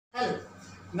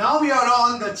Now we are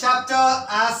on the chapter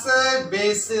acid,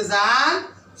 bases and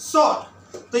salt.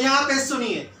 तो यहाँ पे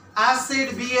सुनिए,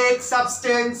 एसिड भी एक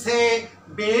सब्सटेंस है,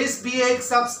 बेस भी एक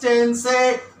सब्सटेंस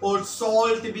है और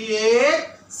सॉल्ट भी एक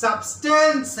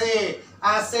सब्सटेंस है।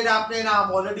 एसिड आपने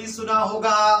नाम ऑलरेडी सुना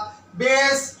होगा,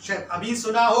 बेस शायद अभी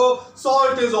सुना हो,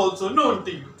 salt is also known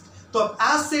to you. तो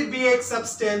एसिड भी एक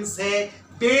सब्सटेंस है,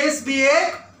 बेस भी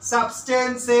एक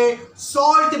सब्सटेंस है,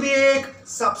 सॉल्ट भी एक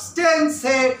सब्सटेंस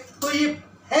है। तो ये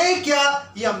है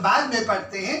क्या, ये हम बाद में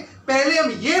पढ़ते हैं, पहले हम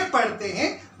ये पढ़ते हैं।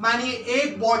 मानिए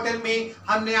एक बॉटल में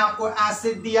हमने आपको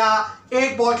एसिड दिया,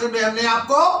 एक बॉटल में हमने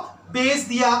आपको बेस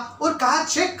दिया और कहा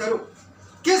चेक करो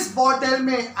किस बॉटल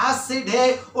में एसिड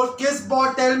है और किस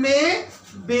बॉटल में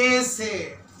बेस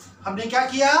है। हमने क्या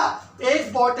किया,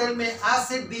 एक बॉटल में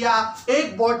एसिड दिया,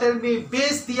 एक बॉटल में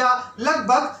बेस दिया।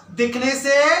 लगभग दिखने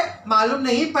से मालूम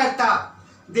नहीं पड़ता,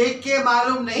 देख के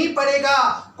मालूम नहीं पड़ेगा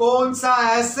कौन सा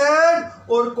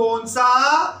एसिड और कौन सा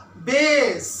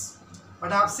बेस।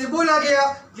 बट आपसे बोला गया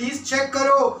प्लीज चेक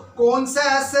करो कौन सा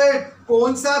एसिड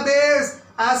कौन सा बेस।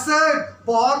 एसिड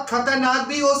बहुत खतरनाक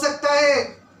भी हो सकता है,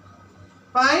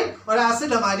 फाइन, और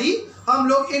एसिड हमारी हम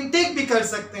लोग इनटेक भी कर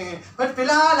सकते हैं। बट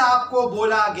फिलहाल आपको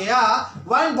बोला गया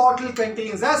one bottle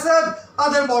contains acid,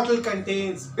 other bottle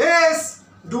contains base.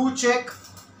 Do check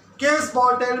किस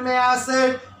बॉटल में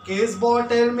एसिड किस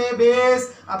बॉटल में बेस।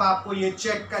 अब आपको ये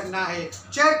चेक करना है।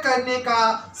 चेक करने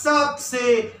का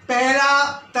सबसे पहला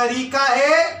तरीका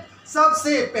है,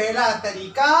 सबसे पहला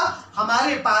तरीका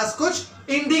हमारे पास कुछ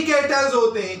इंडिकेटर्स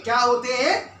होते हैं। क्या होते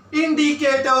हैं,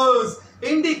 इंडिकेटर्स।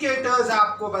 इंडिकेटर्स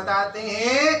आपको बताते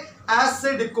हैं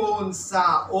एसिड कौन सा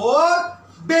और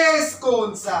बेस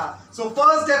कौन सा। So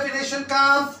first definition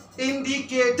come,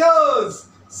 indicators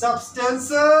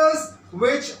substances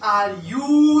which are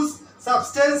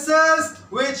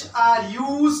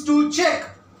used to check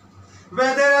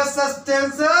whether a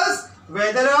substances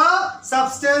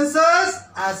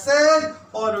acid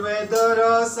or whether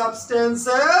a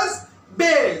substances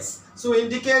base. So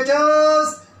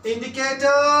indicators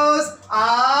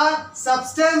are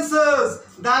substances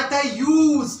that are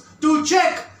used to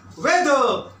check whether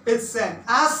it's an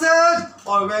acid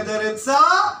or whether it's a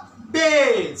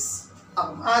base. अब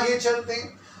हम आगे चलते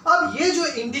हैं। अब ये जो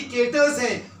indicators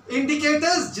हैं,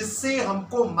 indicators जिससे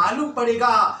हमको मालूम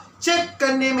पड़ेगा, चेक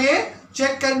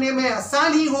करने में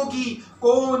आसानी होगी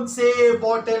कौन से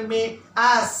बॉटल में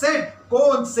एसिड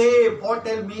कौन से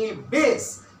बॉटल में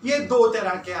बेस। ये दो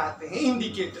तरह के आते हैं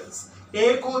इंडिकेटर्स।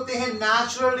 एक होते हैं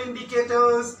नेचुरल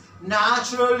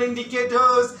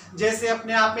इंडिकेटर्स, जैसे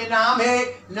अपने आप में नाम है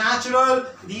natural.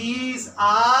 These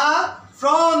are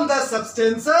from the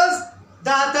substances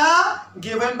that are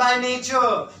given by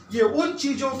nature। ये उन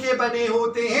चीजों के बने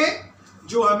होते हैं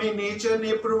जो हमें नेचर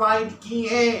ने प्रोवाइड की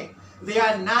हैं, दे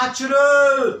आर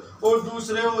नेचुरल। और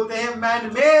दूसरे होते हैं मैन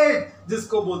मेड,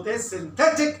 जिसको बोलते हैं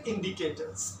सिंथेटिक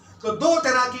इंडिकेटर्स। तो दो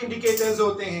तरह के इंडिकेटर्स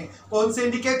होते हैं। कौन से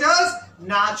इंडिकेटर्स,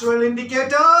 नेचुरल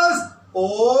इंडिकेटर्स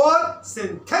और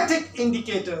सिंथेटिक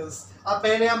इंडिकेटर्स। अब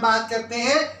पहले हम बात करते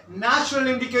हैं नेचुरल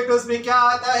इंडिकेटर्स में क्या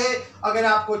आता है। अगर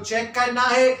आपको चेक करना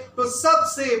है तो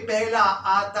सबसे पहला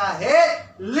आता है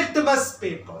लिटमस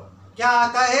पेपर। क्या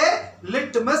आता है,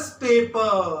 लिटमस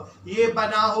पेपर। ये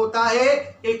बना होता है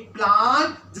एक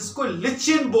प्लांट जिसको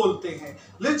लिचिन बोलते हैं।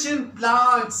 लिचिन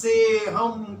प्लांट से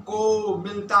हमको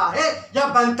मिलता है या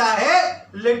बनता है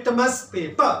लिटमस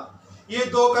पेपर। ये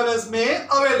दो कलर्स में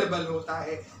अवेलेबल होता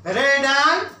है, रेड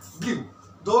एंड ब्लू।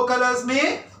 दो कलर्स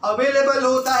में अवेलेबल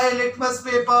होता है litmus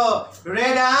paper,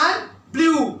 red and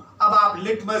blue. अब आप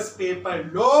लिटमस पेपर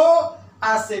लो,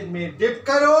 एसिड में डिप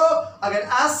करो। अगर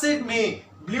एसिड में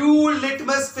ब्लू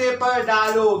लिटमस पेपर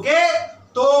डालोगे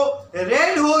तो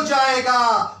रेड हो जाएगा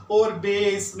और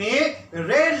बेस में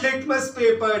रेड लिटमस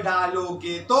पेपर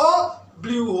डालोगे तो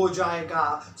ब्लू हो जाएगा।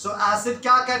 सो एसिड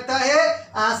क्या करता है,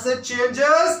 acid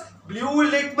changes blue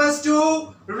litmus to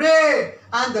red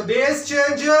and the base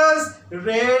changes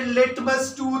red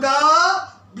litmus to the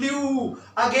blue.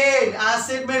 Again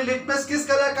acid में litmus किस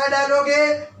कलर का डालोगे,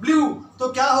 blue,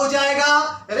 तो क्या हो जाएगा,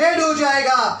 red हो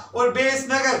जाएगा। और बेस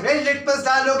में अगर red litmus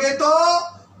डालोगे तो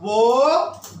वो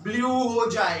blue हो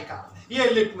जाएगा। ये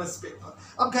लिटमस पेपर।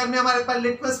 अब घर में हमारे पास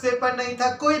लिटमस पेपर नहीं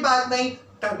था, कोई बात नहीं,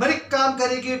 टर्मरिक काम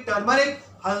करेगी, टर्मरिक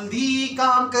हल्दी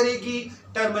काम करेगी।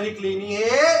 टर्मरिक लेनी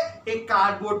है, एक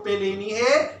कार्डबोर्ड पे लेनी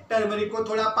है, टर्मरिक को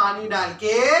थोड़ा पानी डाल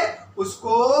के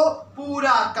उसको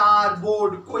पूरा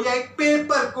कार्डबोर्ड को या एक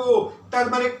पेपर को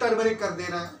टर्मरिक कर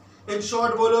देना है। इन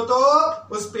शॉर्ट बोलो तो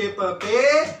उस पेपर पे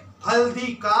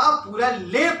हल्दी का पूरा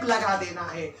लेप लगा देना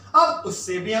है। अब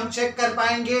उससे भी हम चेक कर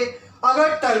पाएंगे।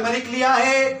 अगर टर्मरिक लिया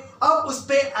है, अब उस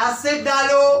पे एसिड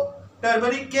डालो,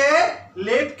 टर्मरिक के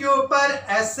लिप के ऊपर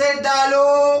एसिड डालो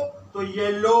तो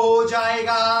येलो हो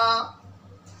जाएगा,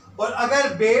 और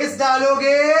अगर बेस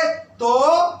डालोगे तो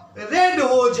रेड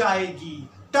हो जाएगी।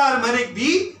 टर्मरिक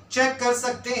भी चेक कर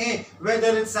सकते हैं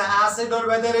वेदर इट्स एसिड और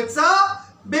वेदर इट्स अ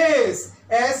बेस।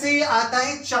 ऐसे ही आता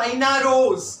है चाइना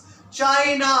रोज।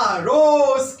 चाइना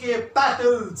रोज के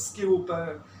पेटल्स के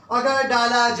ऊपर अगर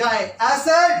डाला जाए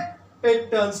acid, it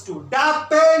turns to dark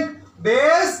pink,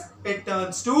 base it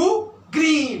turns to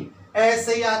green.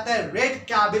 ऐसे ही आता है रेड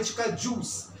कैबेज का जूस।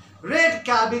 रेड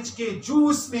कैबेज के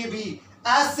जूस में भी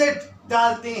एसिड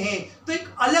डालते हैं तो एक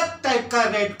अलग टाइप का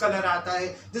रेड कलर आता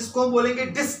है जिसको हम बोलेंगे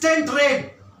डिस्टेंट रेड,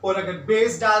 और अगर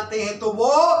बेस डालते हैं तो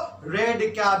वो रेड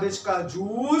कैबेज का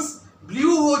जूस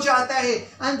ब्लू हो जाता है।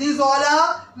 And these all are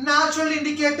natural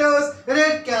indicators.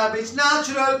 Red cabbage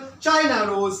natural, China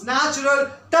rose natural,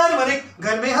 turmeric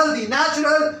घर में हल्दी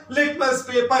नेचुरल, लिटमस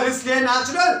पेपर इसलिए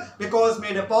natural because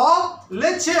made up of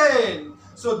लिचिन।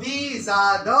 So these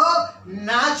are the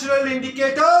natural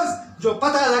indicators जो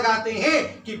पता लगाते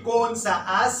हैं कि कौन सा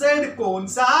एसिड कौन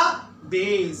सा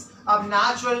बेस। अब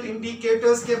नेचुरल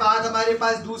इंडिकेटर्स के बाद हमारे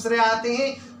पास दूसरे आते हैं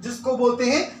जिसको बोलते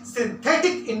हैं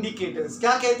सिंथेटिक इंडिकेटर्स।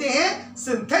 क्या कहते हैं?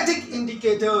 Synthetic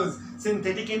indicators.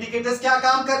 सिंथेटिक इंडिकेटर्स क्या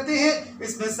काम करते हैं?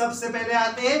 इसमें सबसे पहले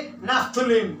आते हैं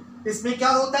नैफ्थलीन। इसमें क्या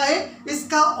होता है?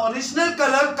 इसका ओरिजिनल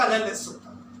कलर कलरलेस होता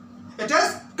है, इट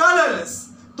इज कलरलेस।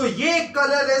 तो ये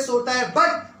कलरलेस होता है,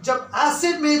 बट जब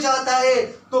एसिड में जाता है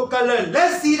तो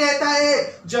कलरलेस ही रहता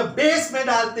है, जब बेस में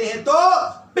डालते हैं तो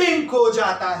पिंक हो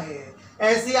जाता है।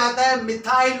 ऐसे आता है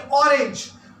methyl orange.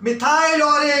 Methyl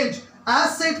orange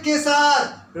acid के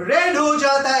साथ रेड हो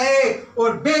जाता है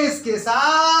और बेस के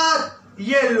साथ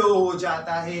येलो हो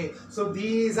जाता है। So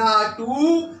these are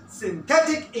to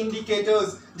synthetic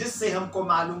indicators जिससे हमको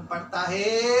मालूम पड़ता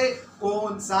है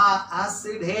कौन सा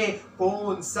एसिड है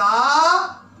कौन सा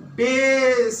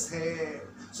बेस है।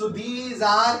 So these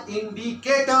are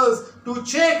indicators to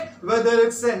check whether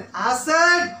it's an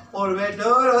acid or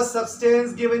whether a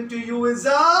substance given to you is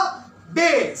a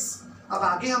base. अब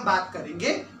आगे हम बात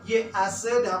करेंगे ये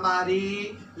एसिड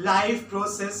हमारी लाइफ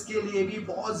प्रोसेस के लिए भी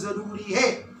बहुत जरूरी है।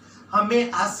 हमें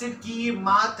एसिड की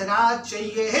मात्रा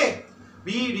चाहिए है।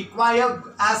 We require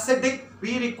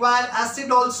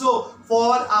acid also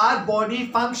for our body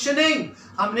functioning.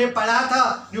 हमने पढ़ा था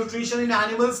न्यूट्रिशन इन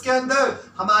एनिमल्स के अंदर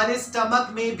हमारे स्टमक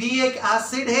में भी एक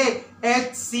एसिड है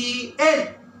HCl।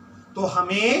 तो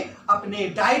हमें अपने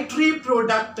डाइटरी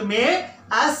प्रोडक्ट में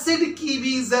एसिड की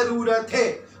भी जरूरत है।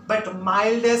 बट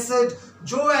माइल्ड एसिड,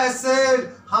 जो एसिड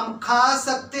हम खा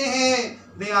सकते हैं,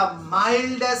 दे आर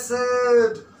माइल्ड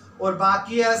एसिड। और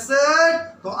बाकी एसिड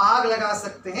तो आग लगा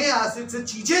सकते हैं, एसिड से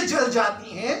चीजें जल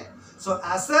जाती हैं। सो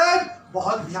एसिड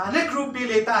बहुत भयानक रूप भी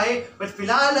लेता है, बट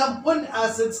फिलहाल हम उन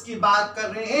एसिड्स की बात कर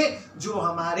रहे हैं जो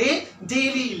हमारे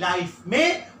डेली लाइफ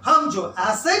में हम जो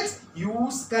एसिड्स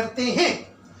यूज करते हैं।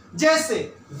 जैसे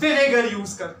विनेगर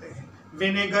यूज करते हैं,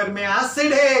 विनेगर में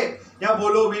एसिड है, या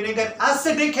बोलो विनेगर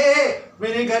एसिडिक है।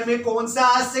 विनेगर में कौन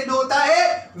सा एसिड होता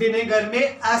है? विनेगर में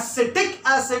एसिटिक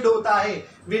एसिड होता है।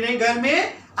 विनेगर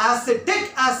में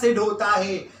एसिटिक एसिड होता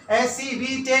है। ऐसी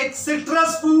we take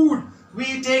citrus food,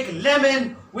 we take lemon,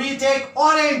 we take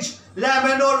orange.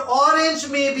 Lemon और ऑरेंज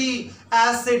में भी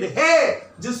एसिड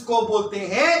है जिसको बोलते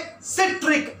हैं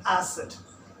citric acid.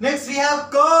 Next we have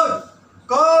curd.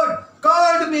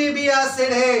 Curd में भी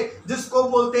एसिड है जिसको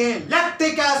बोलते हैं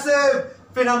लैक्टिक एसिड।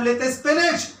 फिर हम लेते हैं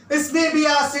स्पिनच, इसमें भी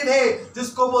एसिड है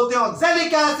जिसको बोलते हैं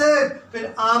ऑक्सैलिक एसिड।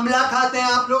 फिर आंवला खाते हैं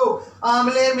आप लोग,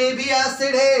 आंवले में भी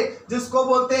एसिड है जिसको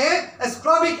बोलते हैं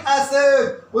एस्कॉर्बिक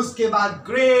एसिड। उसके बाद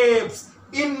ग्रेप्स,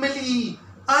 इमली,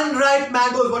 unripe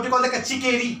mangoes, what you call the कच्ची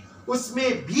केरी,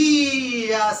 उसमें भी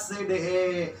एसिड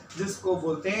है जिसको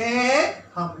बोलते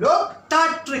हैं हम लोग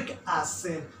टार्ट्रिक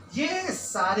एसिड। ये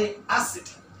सारे एसिड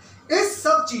हैं। इस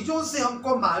सब चीजों से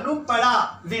हमको मालूम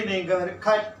पड़ा विनेगर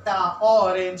खट्टा,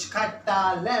 ऑरेंज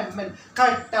खट्टा, लेमन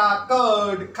खट्टा,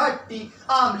 कर्ड खट्टी,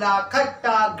 आंवला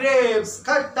खट्टा, ग्रेप्स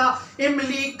खट्टा,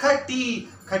 इमली खट्टी,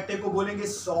 खट्टे को बोलेंगे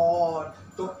सॉर।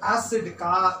 तो एसिड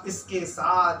का इसके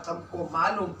साथ हमको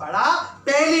मालूम पड़ा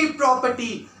पहली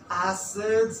property,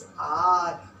 acids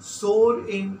are sour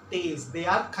in taste. They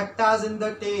are खट्टास in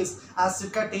the taste. Acid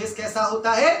का टेस्ट कैसा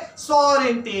होता है? sour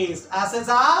in taste. Acids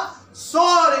are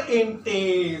sour in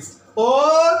taste.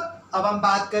 और अब हम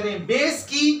बात करें बेस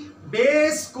की।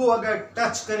 बेस को अगर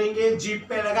टच करेंगे, जीभ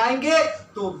पे लगाएंगे,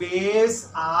 तो base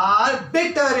are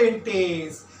bitter in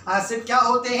test. Acid क्या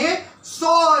होते हैं?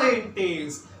 sour in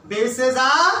taste. Bases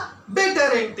are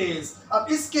bitter in test. अब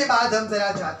इसके बाद हम जरा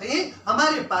जाते हैं,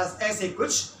 हमारे पास ऐसे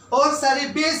कुछ और सारे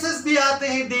बेसिस भी आते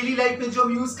हैं डेली लाइफ में जो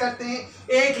हम यूज करते हैं।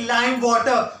 एक लाइम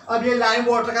वाटर, अब ये लाइम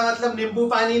वाटर का मतलब नींबू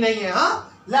पानी नहीं है,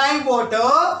 हाँ, लाइम वाटर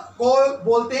को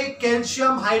बोलते हैं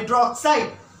कैल्शियम हाइड्रोक्साइड।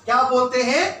 क्या बोलते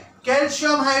हैं?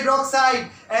 Calcium hydroxide.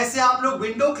 ऐसे आप लोग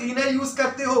विंडो क्लीनर यूज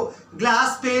करते हो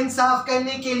ग्लास पेन साफ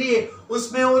करने के लिए,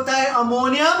 उसमें होता है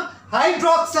अमोनियम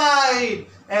हाइड्रोक्साइड।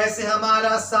 ऐसे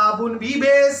हमारा साबुन भी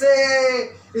बेस है,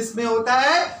 इसमें होता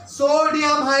है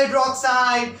sodium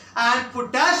hydroxide and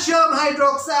potassium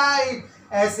hydroxide.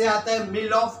 ऐसे आता है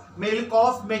milk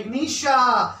of magnesia,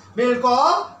 milk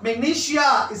of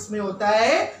magnesia, इसमें होता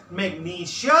है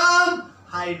मैग्नीशियम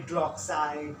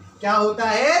हाइड्रोक्साइड। क्या होता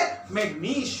है?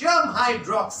 Magnesium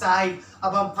hydroxide.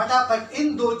 अब हम फटाफट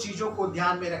इन दो चीजों को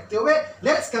ध्यान में रखते हुए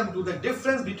let's come to the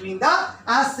difference between the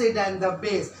acid and the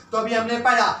base. तो अभी हमने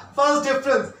पढ़ा first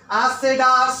difference, acid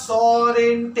are sorry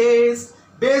in test,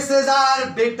 bases are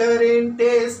bitter in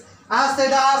taste.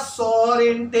 Acids are sour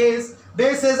in taste.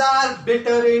 Bases are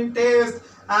bitter in taste.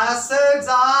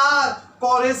 Acids are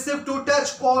corrosive to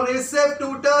touch. Corrosive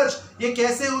to touch. ये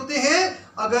कैसे होते हैं?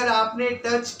 अगर आपने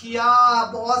टच किया,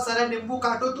 बहुत सारा नींबू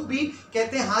काटो तो भी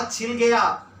कहते हैं हाथ छिल गया,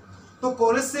 तो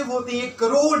कोरेसिव होते हैं,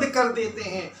 करोड कर देते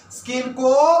हैं, स्किन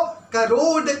को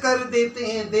करोड कर देते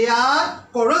हैं। They are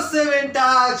corrosive in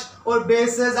touch. और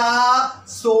बेसेस आर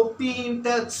सोपी इन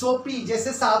टच। सोपी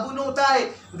जैसे साबुन होता है,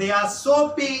 दे आर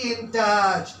सोपी इन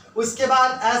टच। उसके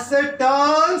बाद asset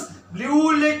turns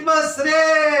blue litmus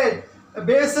red,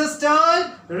 bases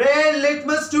turn red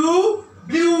litmus to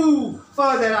blue.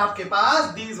 Further आपके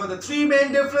पास these were the three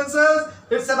main differences।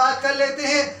 फिर से बात कर लेते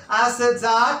हैं। acids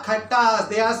are खट्टास,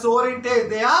 they are sour in taste,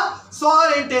 they are sour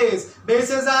in taste।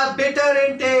 bases are bitter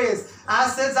in taste,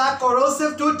 acids are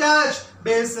corrosive to touch,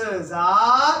 bases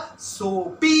are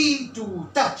soapy to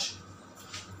touch।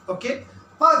 Okay,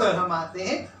 further हम आते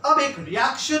हैं। अब एक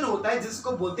रिएक्शन होता है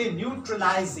जिसको बोलते हैं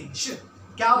न्यूट्रलाइजेशन।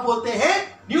 क्या बोलते हैं?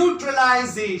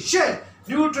 न्यूट्रलाइजेशन।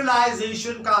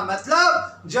 न्यूट्रलाइजेशन का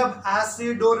मतलब जब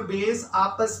एसिड और बेस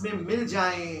आपस में मिल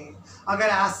जाएं। अगर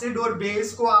एसिड और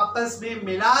बेस को आपस में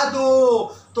मिला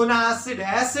दो तो ना एसिड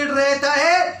एसिड रहता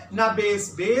है ना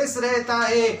बेस बेस रहता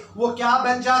है, वो क्या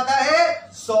बन जाता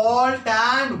है? Salt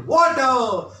and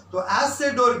water. तो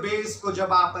एसिड और बेस को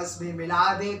जब आपस में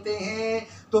मिला देते हैं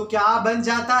तो क्या बन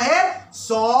जाता है?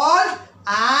 Salt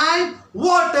and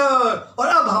water. और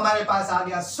अब हमारे पास आ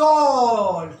गया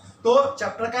सॉल्ट। तो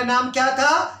चैप्टर का नाम क्या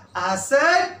था?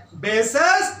 Acid,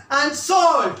 bases and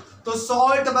salt. तो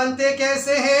सॉल्ट बनते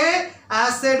कैसे हैं?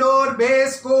 एसिड और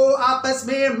बेस को आपस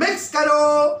में मिक्स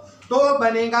करो तो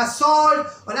बनेगा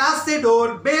सॉल्ट। और एसिड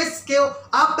और बेस के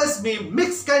आपस में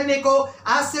मिक्स करने को,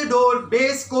 एसिड और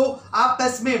बेस को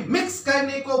आपस में मिक्स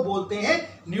करने को बोलते हैं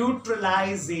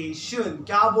न्यूट्रलाइजेशन।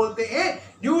 क्या बोलते हैं?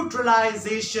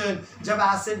 न्यूट्रलाइजेशन। जब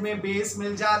एसिड में बेस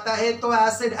मिल जाता है तो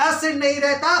एसिड एसिड नहीं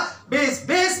रहता, बेस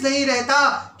बेस नहीं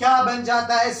रहता, क्या बन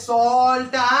जाता है?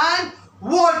 Salt and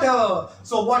water.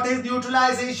 So what is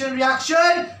neutralization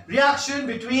reaction? Reaction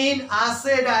between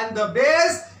acid and the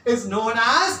base is known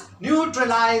as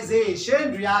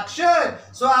neutralization reaction.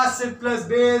 So acid plus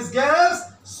base gives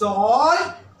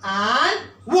salt and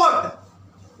water.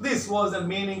 This was the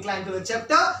main incline to the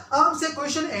chapter. अब हमसे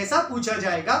question ऐसा पूछा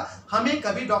जाएगा, हमें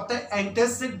कभी doctor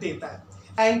antacid देता है।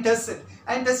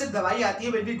 Antacid दवाई आती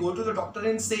है when we go to the doctor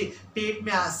and say पेट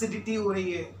में एसिडिटी हो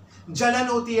रही है, जलन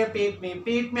होती है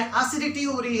पेट में एसिडिटी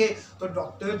हो रही है, तो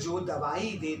डॉक्टर जो दवाई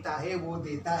देता है वो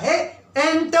देता है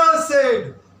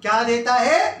एंटासिड। क्या देता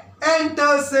है?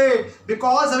 एंटासिड।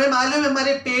 बिकॉज हमें मालूम है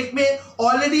हमारे पेट में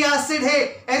ऑलरेडी एसिड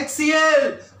है, HCl।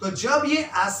 तो जब ये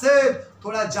एसिड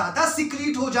थोड़ा ज्यादा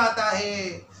सिक्रीट हो जाता है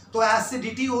तो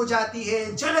एसिडिटी हो जाती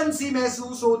है, जलन सी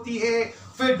महसूस होती है,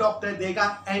 फिर डॉक्टर देगा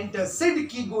एंटासिड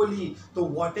की गोली। तो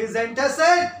what is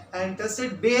antacid?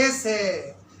 Antacid base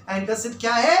है। एंटासिड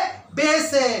क्या है?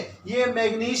 बेस है। ये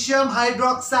मैग्नीशियम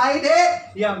हाइड्रोक्साइड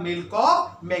है या मिल्क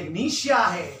ऑफ मैग्नीशिया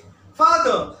है।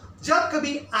 फर्दर, जब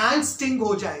कभी एंट स्टिंग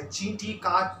हो जाए, चींटी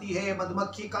काटती है,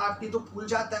 मधुमक्खी काटती तो फूल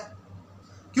जाता है।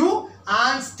 क्यों?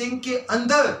 एंट स्टिंग के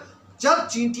अंदर जब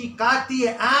चींटी काटती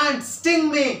है, एंट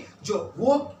स्टिंग में जो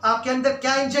वो आपके अंदर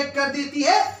क्या इंजेक्ट कर देती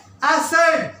है?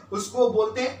 एसिड। उसको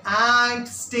बोलते हैं एंट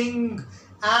स्टिंग।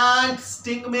 एंट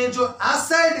स्टिंग में जो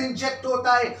एसिड इंजेक्ट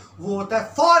होता है वो होता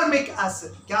है फॉर्मिक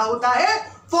एसिड। क्या होता है?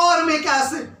 Formic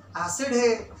acid. एसिड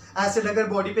है, एसिड अगर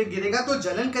बॉडी पे गिरेगा तो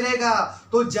जलन करेगा,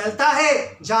 तो जलता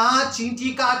है जहां चींटी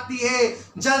काटती है।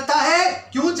 जलता है,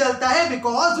 क्यों जलता है?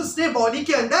 बिकॉज उसने बॉडी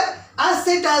के अंदर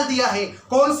एसिड डाल दिया है।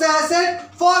 कौन सा एसिड?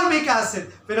 Formic acid.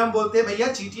 फिर हम बोलते हैं भैया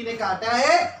चींटी ने काटा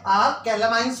है, आप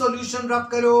कैलामाइन सॉल्यूशन रब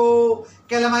करो,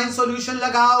 कैलामाइन सॉल्यूशन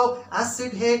लगाओ।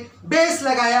 एसिड है, बेस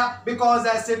लगाया, बिकॉज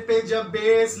एसिड पे जब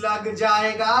बेस लग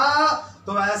जाएगा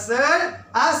तो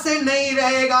एसिड नहीं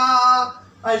रहेगा।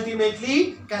 अल्टीमेटली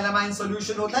कैलामाइन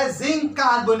सॉल्यूशन होता है जिंक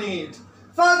कार्बोनेट।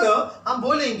 फर्दर हम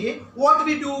बोलेंगे what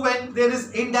we do when there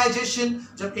is indigestion.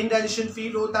 जब इंडाइजेशन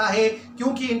फील होता है,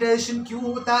 क्योंकि इंडाइजेशन क्यों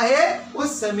होता है?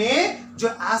 उस समय जो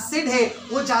एसिड है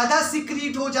वो ज्यादा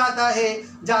सिक्रीट हो जाता है,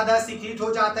 ज्यादा सिक्रीट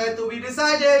हो जाता है। तो वी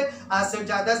डिसाइडेड एसिड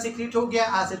ज्यादा सिक्रीट हो गया,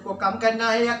 एसिड को कम करना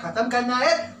है या खत्म करना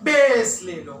है, बेस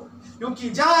ले लो। क्योंकि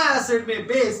जहां एसिड में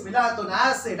बेस मिला तो ना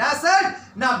एसिड एसिड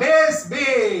ना बेस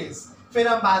बेस। फिर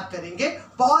हम बात करेंगे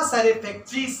बहुत सारे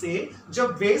फैक्ट्री से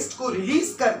जब वेस्ट को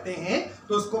रिलीज करते हैं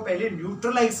तो उसको पहले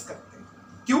न्यूट्रलाइज करते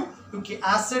हैं। क्यों? क्योंकि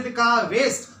एसिड का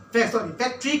वेस्ट,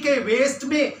 फैक्ट्री के वेस्ट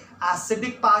में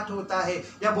एसिडिक पार्ट होता है,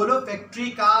 या बोलो फैक्ट्री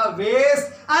का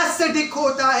वेस्ट एसिडिक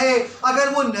होता है। अगर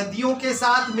वो नदियों के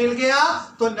साथ मिल गया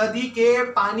तो नदी के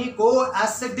पानी को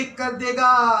एसिडिक कर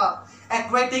देगा।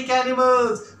 एक्वेटिक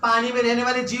एनिमल्स, पानी में रहने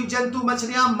वाले जीव जंतु,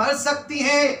 मछलियां मर सकती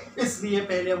हैं, इसलिए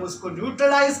पहले हम उसको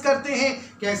न्यूट्रलाइज करते हैं।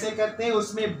 कैसे करते हैं?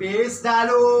 उसमें बेस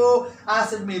डालो।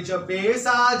 एसिड में जब बेस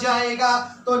आ जाएगा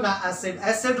तो ना एसिड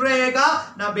एसिड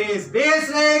रहेगा ना बेस बेस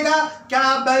रहेगा।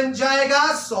 क्या बन जाएगा?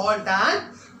 Salt and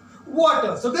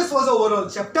water. So this was overall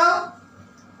chapter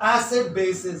acid,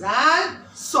 basis and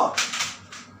salt.